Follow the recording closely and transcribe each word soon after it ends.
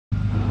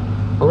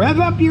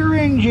Rev up your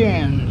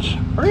engines.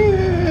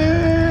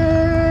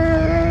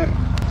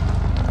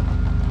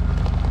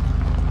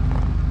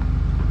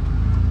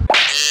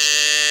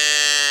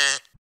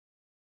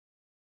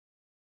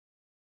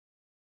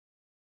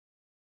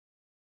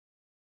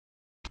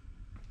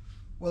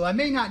 Well, I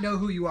may not know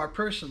who you are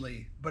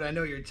personally, but I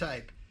know your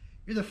type.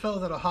 You're the fellow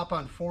that'll hop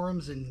on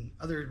forums and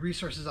other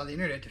resources on the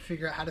internet to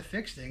figure out how to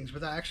fix things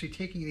without actually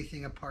taking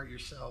anything apart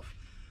yourself.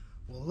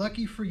 Well,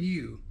 lucky for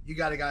you, you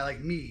got a guy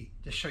like me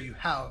to show you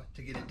how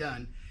to get it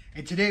done.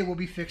 And today we'll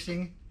be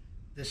fixing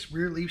this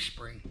rear leaf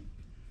spring.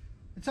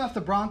 It's off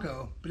the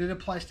Bronco, but it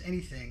applies to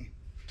anything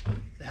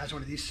that has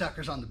one of these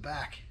suckers on the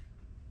back.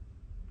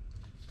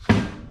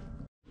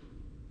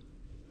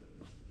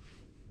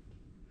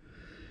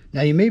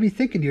 Now you may be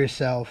thinking to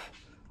yourself,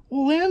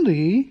 well,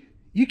 Andy,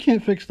 you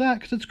can't fix that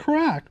because it's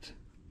cracked.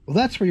 Well,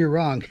 that's where you're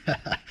wrong.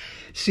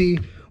 See,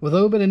 with a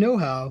little bit of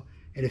know-how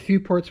and a few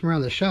parts from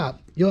around the shop,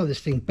 you'll have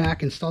this thing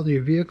back installed in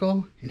your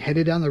vehicle and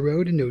headed down the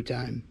road in no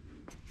time.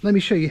 Let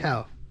me show you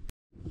how.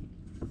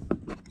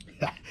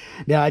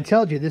 Now, I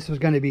told you this was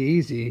going to be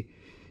easy.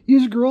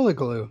 Use Gorilla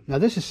Glue. Now,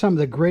 this is some of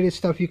the greatest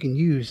stuff you can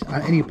use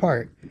on any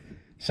part.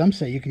 Some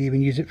say you can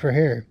even use it for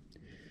hair.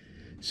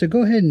 So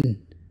go ahead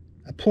and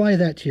apply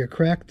that to your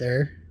crack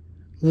there.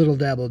 A little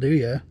dab will do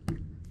ya.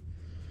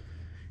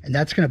 And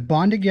that's going to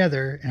bond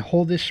together and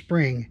hold this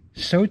spring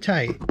so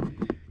tight,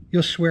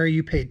 you'll swear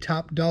you paid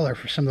top dollar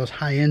for some of those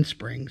high-end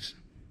springs.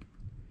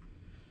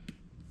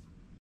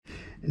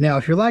 Now,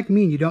 if you're like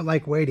me and you don't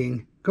like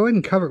waiting, go ahead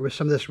and cover it with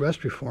some of this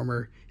rust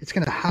reformer. It's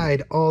going to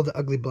hide all the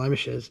ugly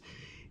blemishes.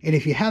 And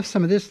if you have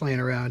some of this laying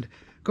around,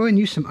 go ahead and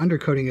use some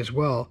undercoating as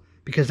well,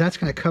 because that's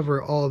going to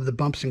cover all of the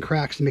bumps and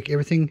cracks and make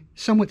everything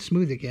somewhat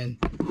smooth again.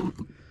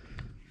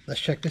 Let's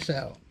check this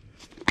out.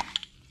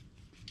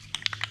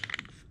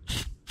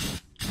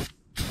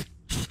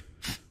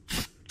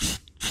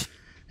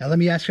 Now let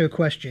me ask you a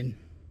question.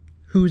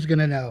 Who's going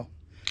to know?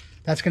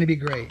 That's going to be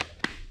great.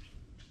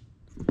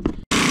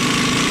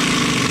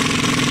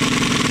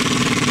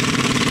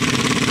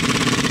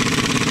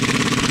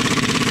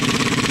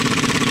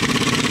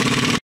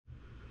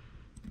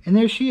 And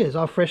there she is,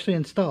 all freshly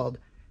installed.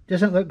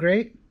 Doesn't it look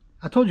great?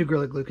 I told you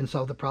Gorilla Glue can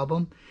solve the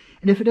problem.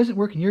 And if it doesn't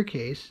work in your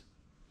case,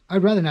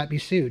 I'd rather not be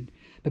sued.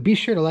 But be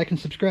sure to like and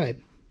subscribe.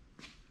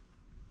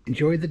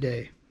 Enjoy the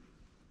day.